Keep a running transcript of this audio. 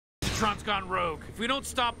Megatron's gone rogue. If we don't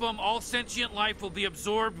stop him, all sentient life will be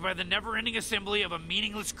absorbed by the never-ending assembly of a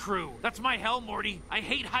meaningless crew. That's my hell, Morty. I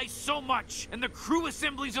hate heists so much, and the crew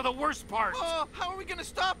assemblies are the worst part. Oh, how are we gonna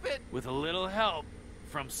stop it? With a little help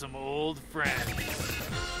from some old friends.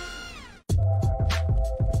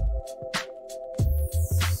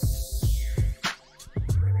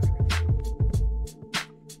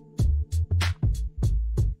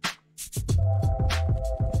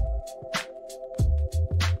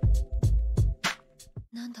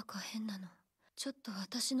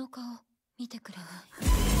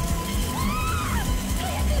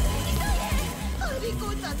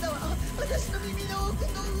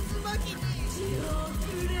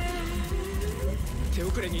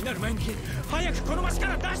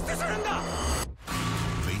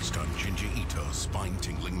 Based on Junji Ito's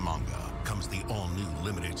spine-tingling manga comes the all-new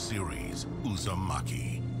limited series,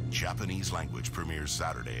 Uzumaki. Japanese language premieres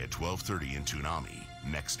Saturday at 12:30 in Toonami,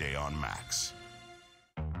 next day on Max.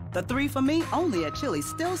 The 3 for Me, only at Chili's,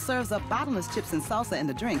 still serves up bottomless chips and salsa in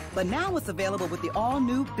the drink, but now it's available with the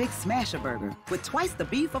all-new Big Smasher Burger, with twice the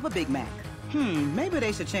beef of a Big Mac. Maybe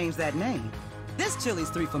they should change that name. This Chili's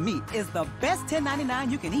 3 for Me is the best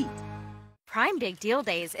 $10.99 you can eat. Prime Big Deal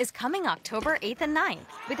Days is coming October 8th and 9th.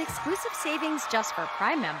 With exclusive savings just for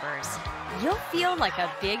Prime members, you'll feel like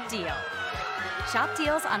a big deal. Shop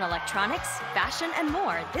deals on electronics, fashion, and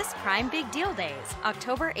more this Prime Big Deal Days,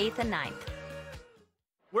 October 8th and 9th.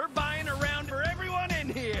 We're buying a round for everyone in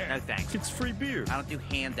here. No thanks. It's free beer. I don't do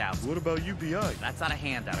handouts. What about UBI? That's not a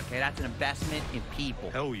handout, okay? That's an investment in people.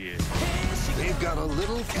 Hell yeah. They've got a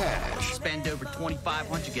little cash, Spend over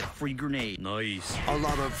 $2,500, get a free grenade. Nice. a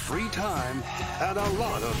lot of free time, and a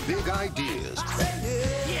lot of big ideas.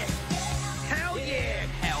 Yeah. Hell yeah.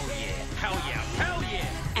 Hell yeah. Hell yeah. Hell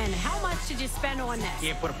yeah. And how much did you spend on this?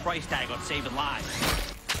 Can't put a price tag on saving lives.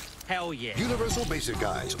 Hell yeah. Universal Basic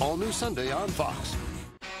Guys, all new Sunday on Fox.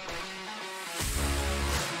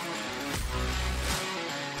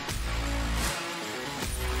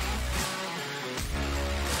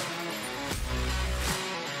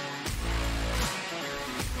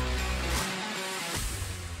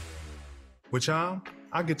 With Chime,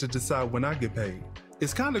 I get to decide when I get paid.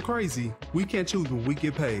 It's kind of crazy. We can't choose when we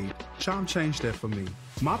get paid. Chime changed that for me.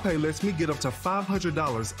 My pay lets me get up to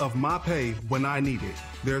 $500 of my pay when I need it.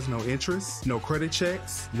 There's no interest, no credit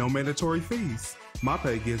checks, no mandatory fees. My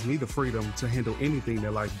pay gives me the freedom to handle anything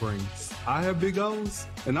that life brings. I have big goals,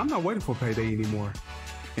 and I'm not waiting for payday anymore.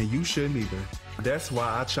 And you shouldn't either. That's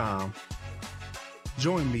why I Chime.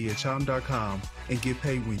 Join me at chime.com and get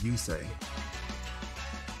paid when you say.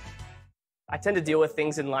 I tend to deal with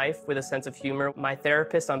things in life with a sense of humor. My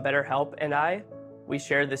therapist on BetterHelp and we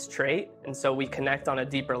share this trait, and so we connect on a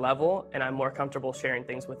deeper level, and I'm more comfortable sharing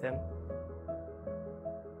things with him.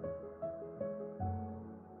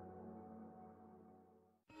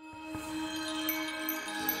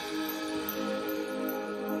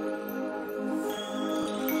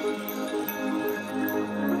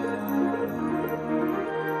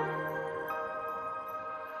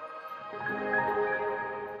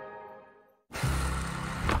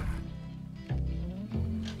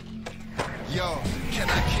 Yo, can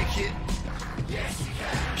I kick it? Yes, you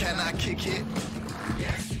can. Can I kick it?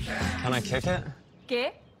 Yes, you can. Can I kick it?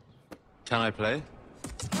 ¿Qué? Can I play?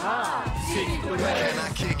 Can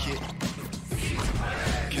I kick it?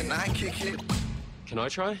 Can I kick it? Can I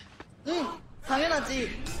try? 당연하지.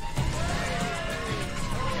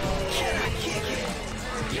 Can I kick it?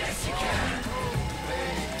 Yes, you can.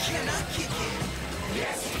 Can I kick it?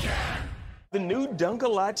 Yes, you can. The new Dunka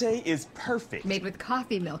Latte is perfect. Made with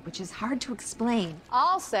coffee milk, which is hard to explain.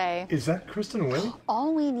 I'll say, Is that Kristen Wiig?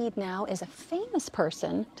 all we need now is a famous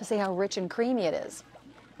person to say how rich and creamy it is,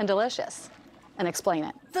 and delicious, and explain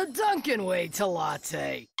it. The Dunkin' way to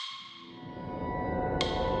latte.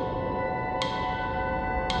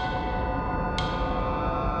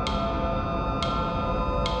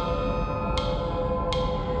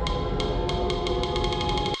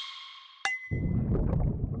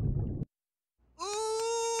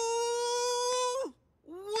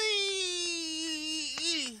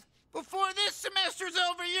 Before this semester's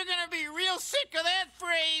over, you're gonna be real sick of that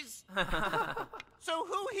phrase. So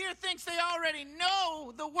who here thinks they already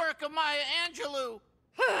know the work of Maya Angelou?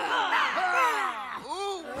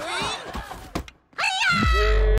 Ooh, wee.